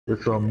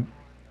There's some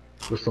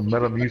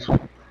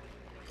Metamucil.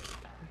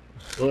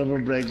 Whoever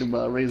bragged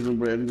about raisin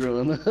bread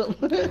growing up.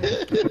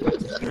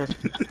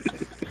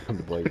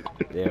 Boy,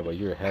 yeah, but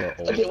you're hella I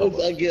old. can't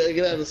wait till I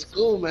get out of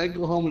school, man.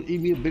 Go home and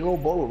eat me a big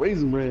old bowl of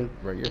raisin bread.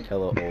 Bro, you're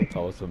hella old.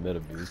 Tall some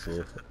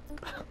Metamucil.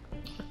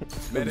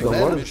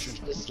 Bananas,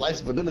 just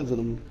slice bananas in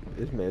them.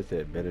 This man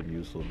said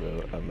Metamucil,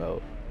 bro. I'm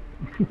out.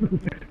 Some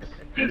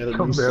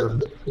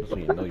Metamucil. That's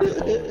when you know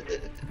you're old.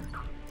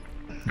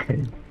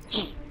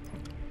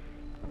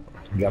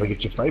 You gotta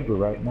get your fiber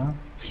right now.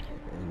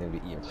 And then we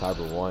eating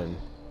fiber one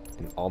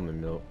and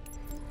almond milk.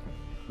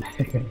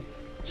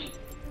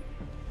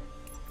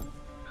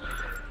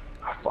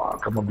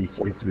 Fuck, I'm gonna be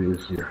 43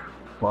 this year.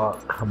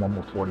 Fuck, I'm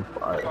almost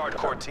 45.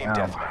 Hardcore team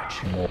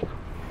deathmatch.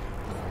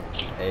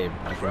 Hey,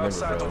 We're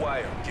outside the bro,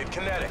 wire. Get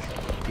kinetic.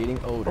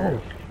 getting older,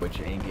 but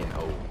you ain't getting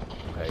old.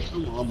 Okay?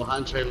 Come on,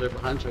 behind trailer.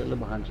 Behind trailer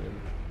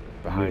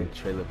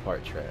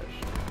park trash.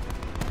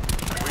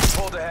 We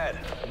pulled ahead.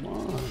 Come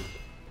on.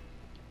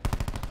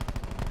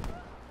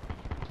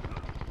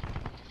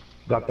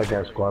 Got that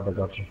guy, squad. I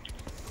got you.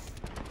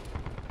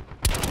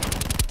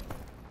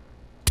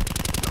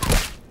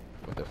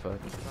 What the fuck?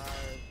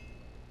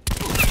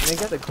 Man,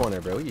 got the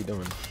corner, bro. What you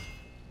doing?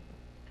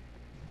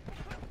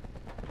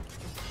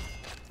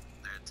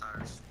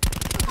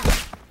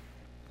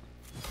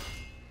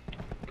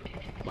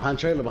 Behind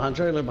trailer.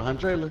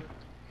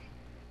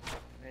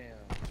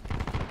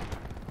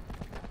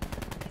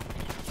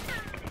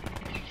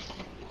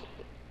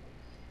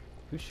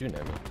 Who's shooting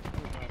at me?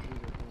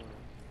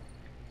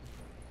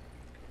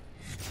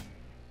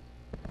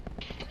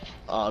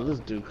 Oh, this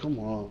dude, come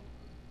on.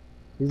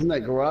 He's in that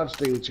garage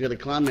thing that you gotta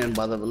climb in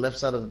by the left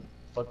side of the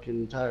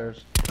fucking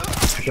tires.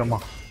 Come on.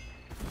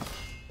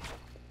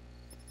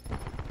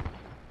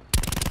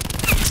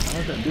 Why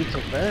is that dude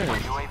so fast?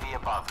 UAV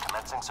above,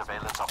 commencing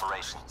surveillance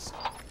operations.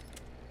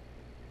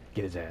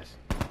 Get his ass.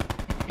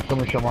 Come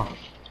on, come on.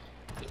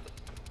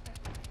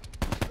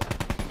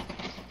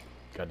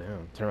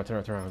 Goddamn. Turn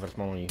around. I gotta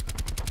spawn on you.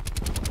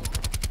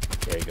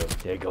 There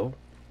you go.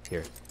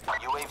 Here.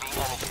 UAV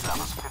energy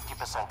levels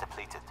 50%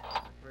 depleted.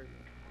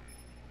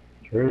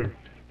 Sure.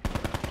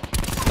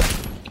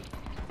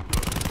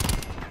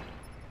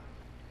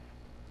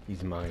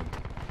 He's mine.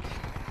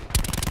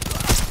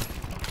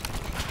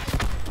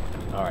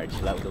 Alright,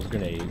 chill out with those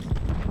grenades.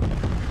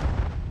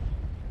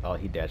 Oh,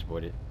 he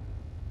dashboarded.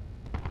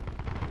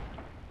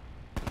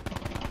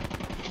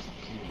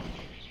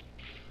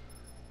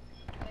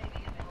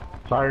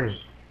 Tires.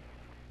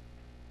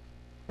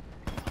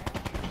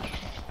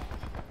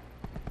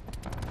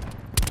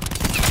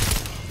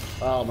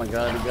 Oh my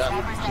god, he got me.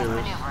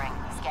 Serious.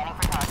 Scanning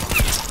for target.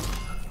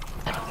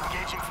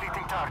 Engaging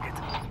fleeting target.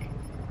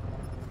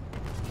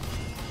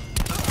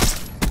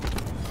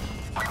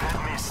 That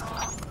missed.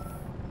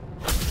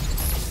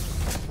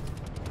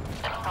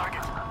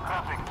 Target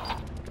grappling.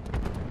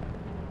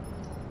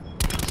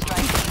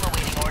 Strike team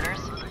awaiting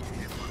orders.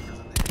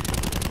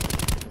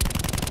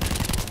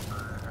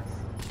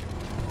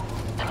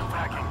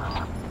 Tracking.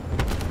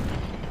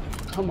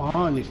 Come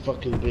on, you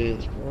fucking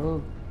bitch,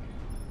 bro.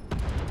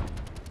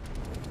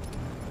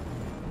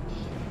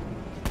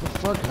 What the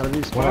fuck? How did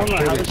he spawn?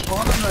 How did he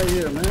spawn right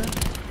here, man?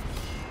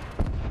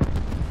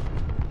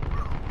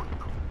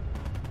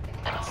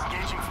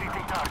 Engaging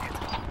fleeting target.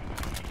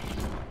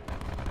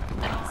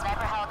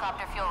 Sniper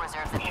helicopter fuel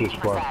reserves at That's his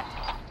squad. 50%.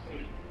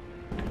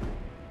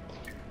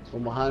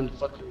 From behind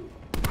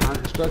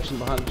construction.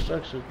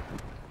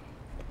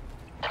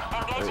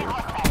 Engaging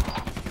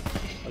hostile.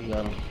 I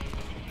got him.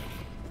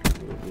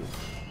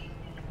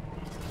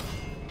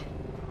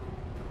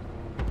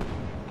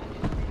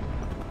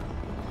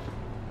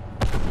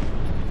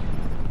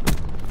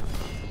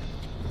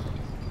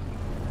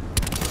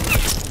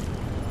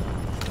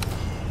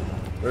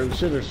 Where are the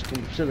shitters? The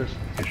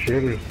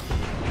shitters.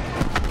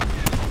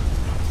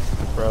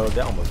 Bro,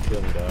 that almost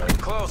killed me, dog.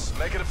 Close.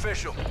 Make it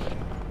official.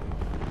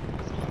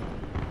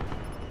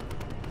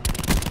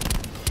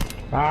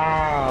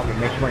 Ah, the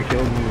next one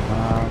killed me,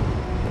 man.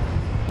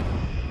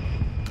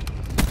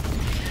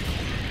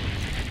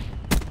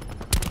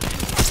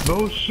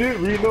 No shit,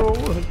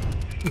 reload.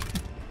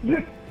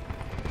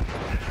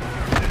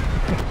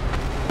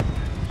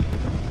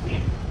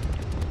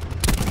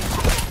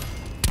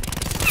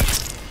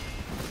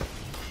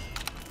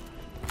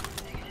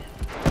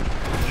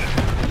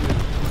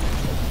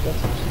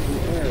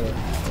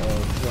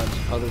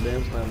 Other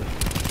damn sniper.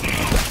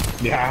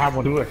 Yeah, I have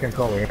one too. I can't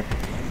call it in.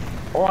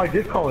 Oh, I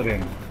did call it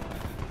in.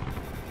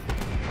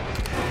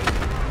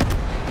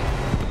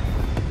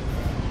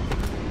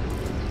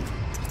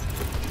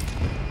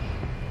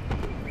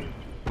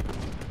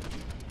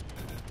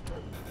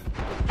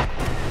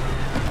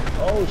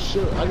 Oh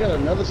shit! I got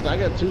another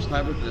sniper. I got two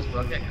snipers in this,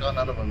 but I can't call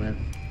none of them, man.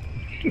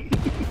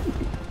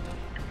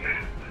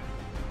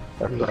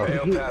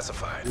 AO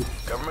pacified.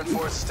 Government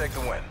forces take the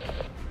win.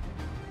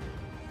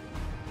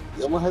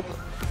 I'm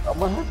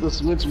gonna have to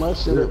switch my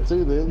shit up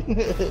too, then.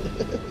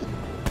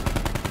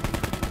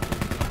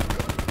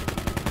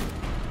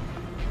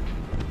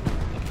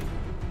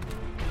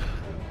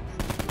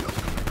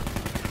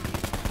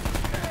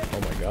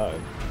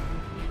 died.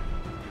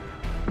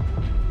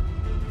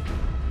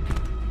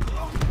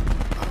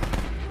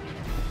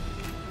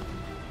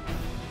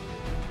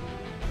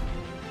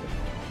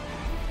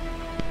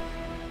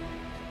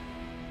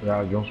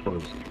 Yeah,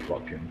 Gunsport is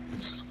fucking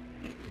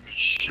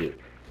shit.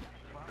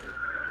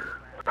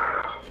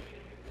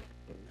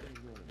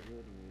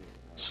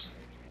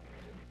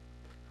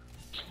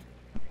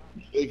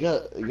 It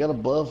got a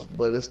buff,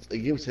 but it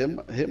gives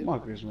him hit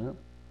markers, man.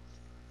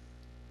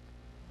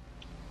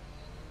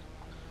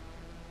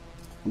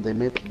 They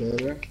made it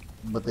better,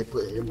 but they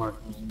put hit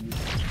markers in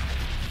it.